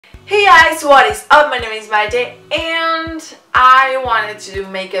Hey guys, what is up? My name is Maite and I wanted to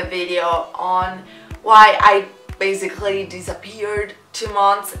make a video on why I basically disappeared 2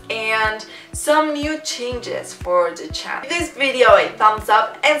 months and some new changes for the channel. Give this video a thumbs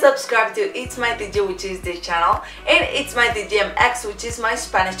up and subscribe to itsmaiteg, which is this channel, and itsmaiteg which is my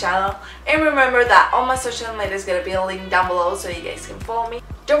Spanish channel. And remember that all my social media is gonna be linked down below so you guys can follow me.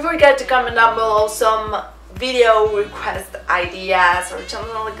 Don't forget to comment down below some video request ideas or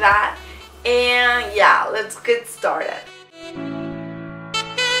something like that, and yeah, let's get started.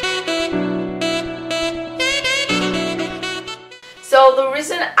 So the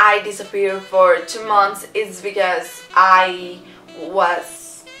reason I disappeared for 2 months is because I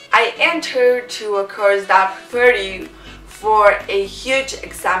entered to a course that prepared you for a huge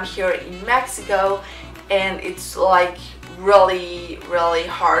exam here in Mexico, and it's like really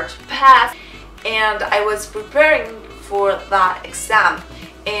hard to pass. And I was preparing for that exam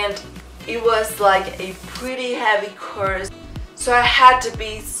and it was like a pretty heavy course, so I had to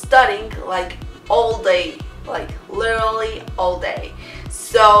be studying like all day, like literally all day.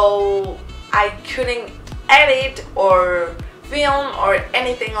 So I couldn't edit or film or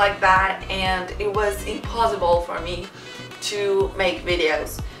anything like that, and it was impossible for me to make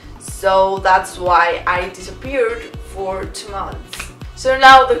videos. So that's why I disappeared for 2 months. So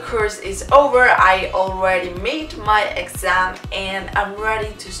now the course is over, I already made my exam and I'm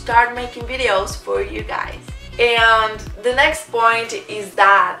ready to start making videos for you guys. And the next point is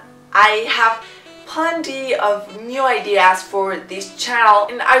that I have plenty of new ideas for this channel,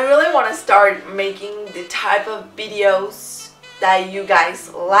 and I really want to start making the type of videos that you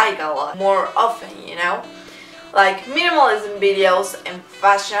guys like a lot more often, you know? Like minimalism videos and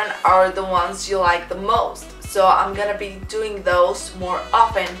fashion are the ones you like the most. So I'm gonna be doing those more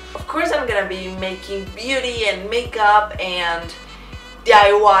often. Of course I'm gonna be making beauty and makeup and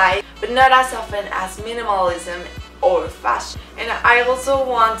DIY, but not as often as minimalism or fashion. And I also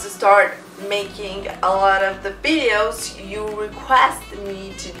want to start making a lot of the videos you request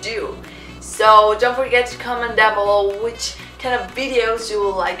me to do. So don't forget to comment down below which kind of videos you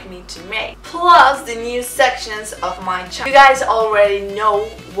would like me to make. Plus the new sections of my channel. You guys already know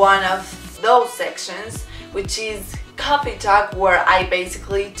one of those sections, which is Coffee Talk, where I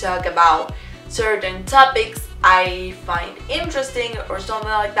basically talk about certain topics I find interesting or something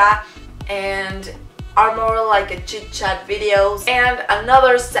like that, and are more like a chit-chat videos. And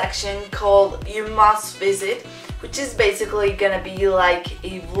another section called You Must Visit, which is basically gonna be like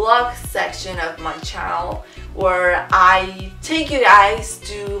a vlog section of my channel, where I take you guys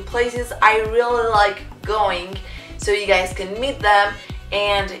to places I really like going so you guys can meet them.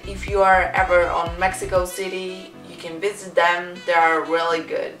 And if you are ever on Mexico City, you can visit them. They are really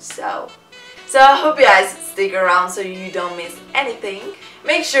good. So I hope you guys stick around so you don't miss anything.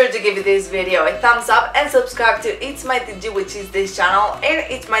 Make sure to give this video a thumbs up and subscribe to itsmaiteg, which is this channel, and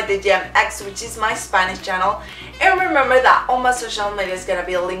itsmaiteg, which is my Spanish channel. And remember that all my social media is gonna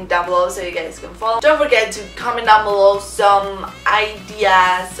be linked down below so you guys can follow. Don't forget to comment down below some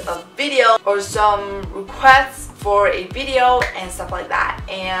ideas of video or some requests for a video and stuff like that.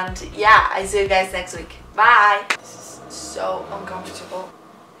 And yeah, I see you guys next week. Bye! This is so uncomfortable.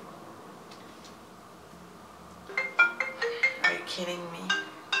 Are you kidding me?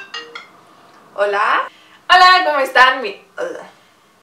 Hola? Hola, ¿cómo están?